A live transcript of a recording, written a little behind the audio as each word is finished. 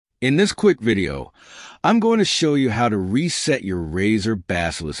In this quick video, I'm going to show you how to reset your Razer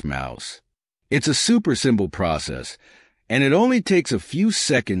Basilisk Mouse. It's a super simple process, and it only takes a few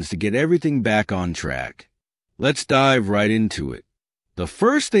seconds to get everything back on track. Let's dive right into it. The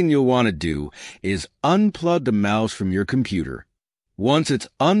first thing you'll want to do is unplug the mouse from your computer. Once it's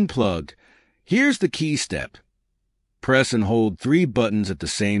unplugged, here's the key step. Press and hold 3 buttons at the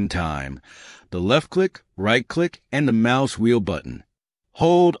same time: the left click, right click, and the mouse wheel button.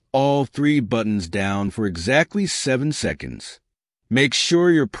 Hold all 3 buttons down for exactly 7 seconds. Make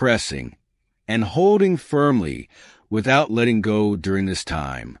sure you're pressing and holding firmly without letting go during this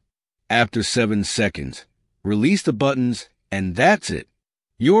time. After 7 seconds, release the buttons, and that's it.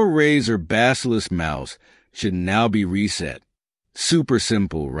 Your Razer Basilisk Mouse should now be reset. Super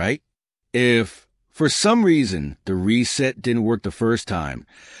simple, right? If for some reason the reset didn't work the first time,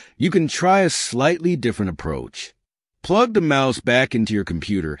 you can try a slightly different approach. Plug the mouse back into your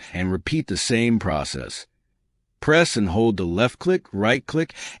computer and repeat the same process. Press and hold the left click, right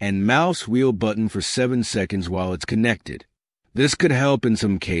click, and mouse wheel button for 7 seconds while it's connected. This could help in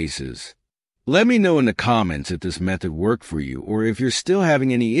some cases. Let me know in the comments if this method worked for you or if you're still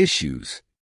having any issues.